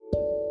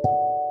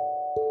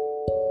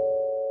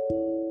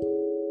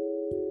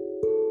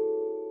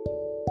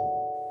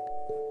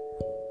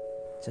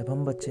जब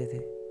हम बच्चे थे,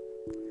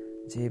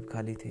 जेब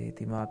खाली थे,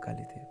 दिमाग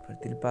खाली थे, पर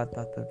दिल बात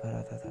बात पर भर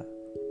आता था।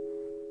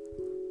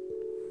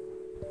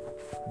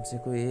 हमसे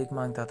कोई एक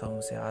मांगता था,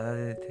 हमसे आधा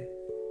दे देते,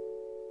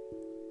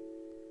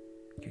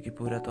 क्योंकि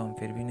पूरा तो हम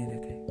फिर भी नहीं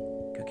देते,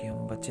 क्योंकि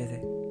हम बच्चे थे।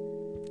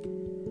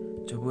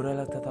 जो बुरा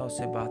लगता था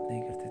उससे बात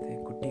नहीं करते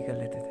थे, गुड्डी कर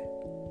लेते थे,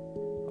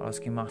 और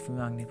उसकी माफ़ी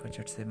मांगने पर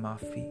झट से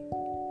माफ़ी।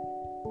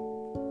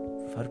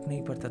 फर्क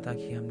नहीं पड़ता था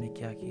कि हमने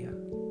क्या किया,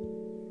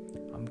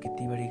 हम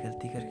कितनी बड़ी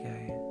गलती करके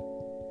आए हैं,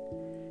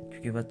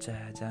 क्योंकि बच्चा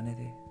है, जाने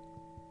दे।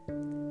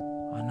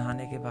 और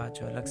नहाने के बाद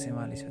जो अलग से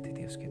मालिश होती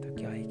थी उसके तो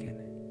क्या ही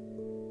कहने।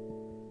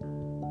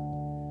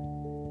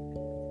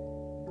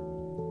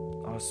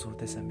 और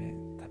सोते समय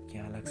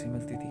थपकियां अलग से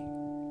मिलती थी।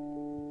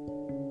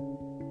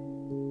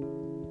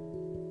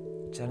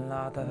 चलना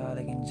आता था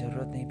लेकिन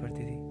जरूरत नहीं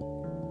पड़ती थी,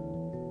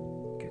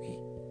 क्योंकि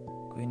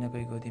कोई ना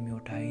कोई गोदी में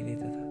उठा ही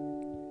लेता था,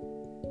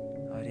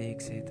 और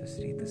एक से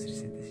दूसरी, दूसरी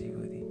से तीसरी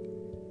गोदी,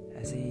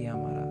 ऐसे ही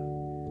हमारा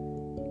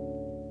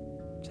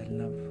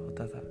चलना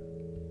होता था।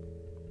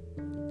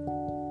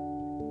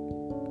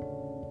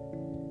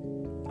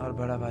 और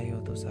बड़ा भाई हो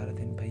तो सारा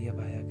दिन भैया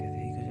भाया कहते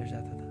ही गुजर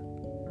जाता था।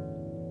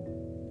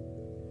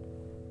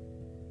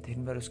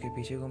 दिन भर उसके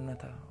पीछे घूमना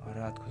था, और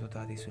रात को तो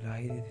दादी सुला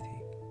ही देती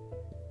थी।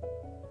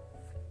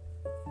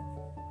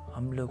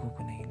 हम लोगों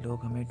को नहीं,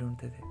 लोग हमें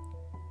ढूंढते थे,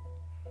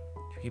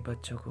 क्योंकि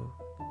बच्चों को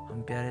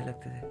हम प्यारे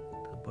लगते थे,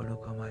 तो बड़ों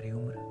को हमारी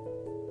उम्र।